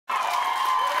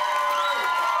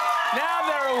Now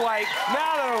they're awake.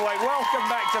 Now they're awake. Welcome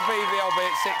back to BVLB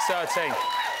at 6:13.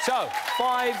 So,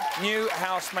 5 new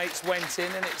housemates went in,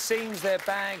 and it seems their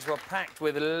bags were packed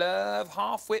with love.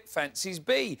 Half-wit fancies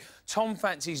B. Tom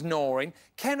fancies Noreen.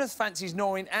 Kenneth fancies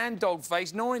Noreen and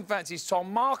Dogface. Noreen fancies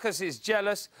Tom. Marcus is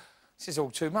jealous. This is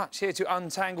all too much. Here to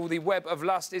untangle the web of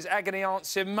lust is Agony Aunt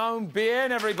Simone.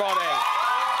 BIenne, everybody.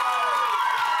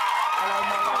 Hello,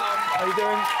 Mum. How you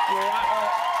doing? You all right?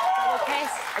 Double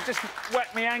kiss. I just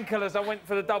wet my ankle as I went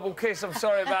for the double kiss. I'm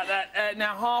sorry about that.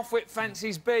 Now, half-wit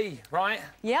fancies B, right?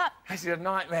 Yep. This is a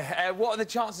nightmare. What are the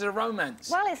chances of romance?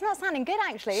 Well, it's not sounding good,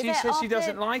 actually, She says she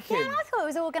doesn't like him. Yeah, I thought it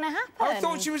was all going to happen. I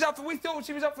thought she was up for... We thought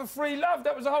she was up for free love.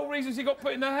 That was the whole reason she got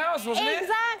put in the house, wasn't it?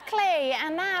 Exactly.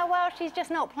 And now, well, she's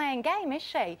just not playing game, is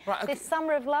she? Right, okay. This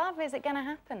summer of love, is it going to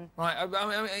happen? Right. I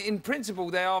mean, in principle,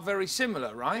 they are very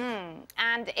similar, right?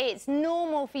 And it's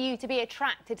normal for you to be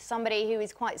attracted to somebody who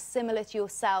is quite similar to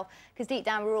yourself, because deep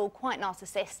down we're all quite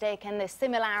narcissistic, and the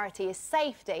similarity is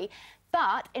safety.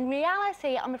 But in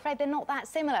reality, I'm afraid they're not that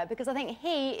similar, because I think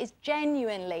he is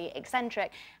genuinely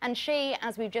eccentric, and she,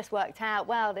 as we've just worked out,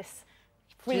 well, this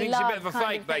free love. She's a bit of a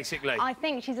fake, basically. I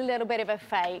think she's a little bit of a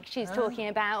fake. She's talking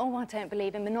about, oh, I don't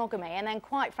believe in monogamy, and then,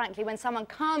 quite frankly, when someone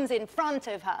comes in front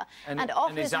of her and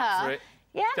offers her...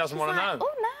 Yeah, doesn't want to know.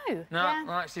 Oh, no. No, yeah.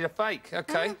 right, she's a fake.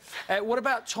 OK. What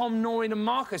about Tom, Noreen and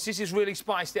Marcus? This is really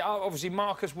spiced it up. Obviously,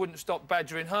 Marcus wouldn't stop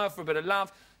badgering her for a bit of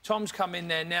love. Tom's come in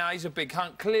there now. He's a big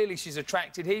hunk. Clearly, she's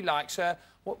attracted. He likes her.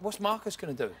 What's Marcus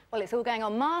going to do? Well, it's all going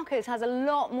on. Marcus has a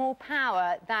lot more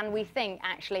power than we think,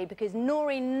 actually, because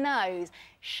Noreen knows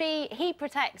he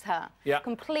protects her. Yeah.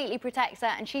 Completely protects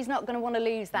her, and she's not going to want to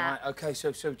lose that. Right, OK,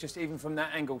 so just even from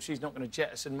that angle, she's not going to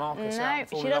jettison Marcus out and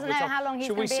fall she in love doesn't with know Tom. how long he's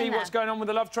Should going we to be see in what's there? going on with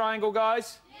the love triangle,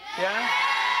 guys? Yeah?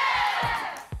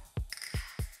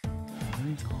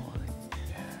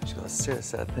 She's got a serious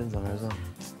set of pins on her as well.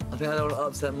 I think I don't want to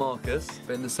upset Marcus,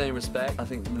 but in the same respect, I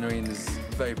think Noreen is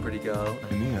a very pretty girl.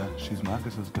 Mia, she's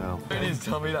Marcus's girl. You need to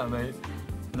tell me that, mate.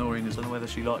 Noreen is on whether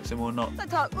she likes him or not. I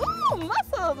thought, ooh,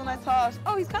 muscles, and I thought,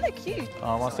 oh, he's kind of cute.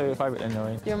 What's your favourite then,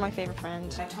 Noreen? You're my favourite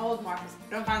friend. I told Marcus,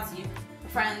 I don't fancy you. We're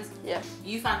friends. Yeah.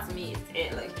 You fancy me,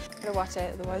 it's it, like. You gotta watch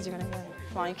out, otherwise you're gonna get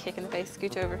a flying kick in the face.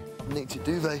 Scooch over. Nicked your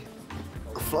duvet.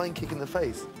 A flying kick in the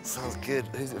face. Sounds good.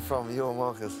 Who's it from, you or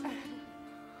Marcus?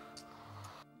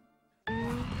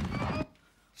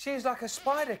 She's like a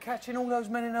spider catching all those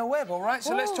men in her web, all right?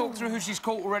 So let's talk through who she's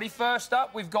caught already. First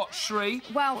up, we've got Shri.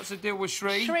 Well, what's the deal with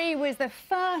Shri? Shri was the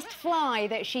first fly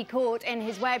that she caught in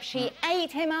his web. She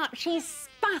ate him up. She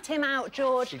spat him out,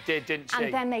 George. She did, didn't she?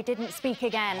 And then they didn't speak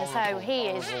again, so he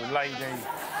is... lady.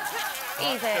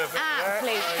 He's an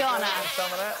absolute goner.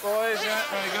 Some of that, boys. Yeah,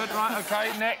 very good. Right,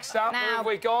 OK, next up, Now, who have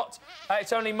we got?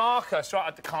 It's only Marcus.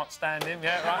 Right, I can't stand him.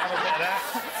 Yeah, right, have a bit of that.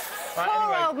 Right,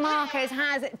 poor old Marcus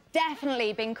has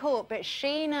definitely been caught, but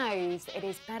she knows it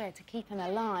is better to keep him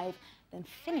alive than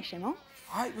finish him off.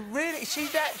 Really? She's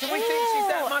that... Do we think she's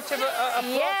that much of a plotter?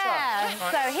 Yeah,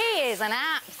 right. so he is an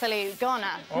absolute goner.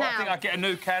 Well, now, I think I'd get a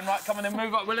new can. Right, come on then,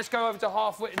 move on. Well, let's go over to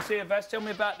Half-Wit and see a vest. Tell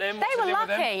me about them. They were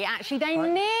lucky, actually. They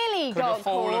nearly got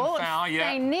caught. Foul,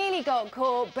 yeah. They nearly got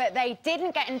caught, but they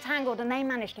didn't get entangled and they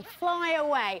managed to fly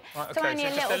away. Right, okay, so only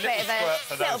a little bit of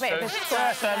a squirt.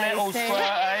 Just a little squirt,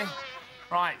 eh?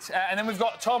 Right, and then we've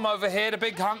got Tom over here, the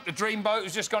big hunk, the dreamboat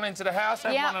who's just gone into the house.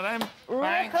 Have one of them.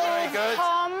 Ripples, very good.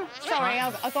 Tom. Sorry,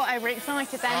 I got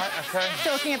overexcited then. Right, OK.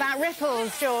 Talking about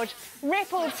ripples, George.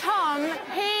 Ripple Tom,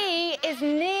 he is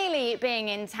nearly being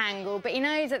entangled, but he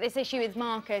knows that this issue with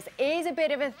Marcus is a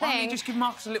bit of a thing. Why don't you just give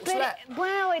Marcus a little slap?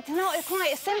 Well, it's not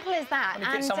quite as simple as that. And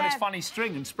get some of this funny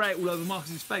string and spray it all over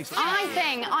Marcus's face.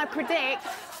 I predict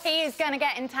he is going to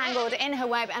get entangled in her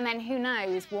web, and then who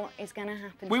knows what is going to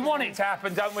happen. We want it to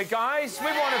happen, don't we, guys? We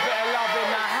want a bit of love in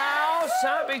the house.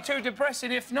 Don't be too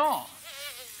depressing if not.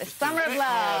 The summer of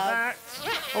love.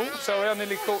 Oh, sorry, I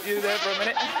nearly caught you there for a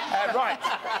minute. Right.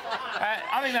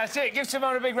 I think that's it. Give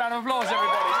Simone a big round of applause,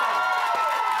 everybody.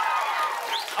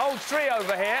 Old Shri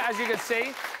over here, as you can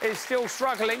see, is still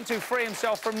struggling to free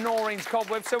himself from Noreen's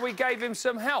cobweb, so we gave him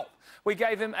some help. We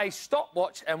gave him a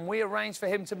stopwatch and we arranged for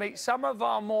him to meet some of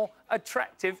our more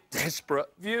attractive, desperate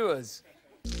viewers.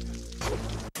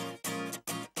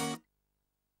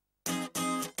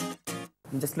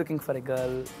 I'm just looking for a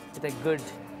girl with a good,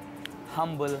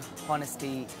 humble,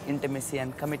 honesty, intimacy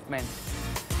and commitment.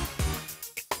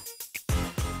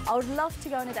 I would love to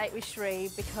go on a date with Shri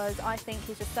because I think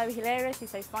he's just so hilarious, he's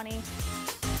so funny.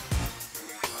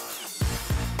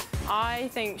 I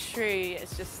think Shri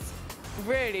is just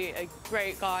really a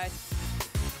great guy.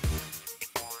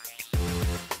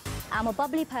 I'm a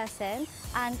bubbly person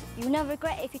and you'll never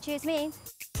regret it if you choose me.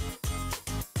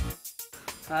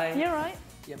 Hi. You're right.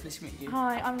 Yeah, pleased to meet you.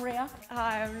 Hi, I'm Ria.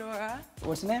 Hi, I'm Laura.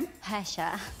 What's your name?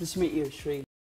 Pasha. Pleased to meet you, Shri.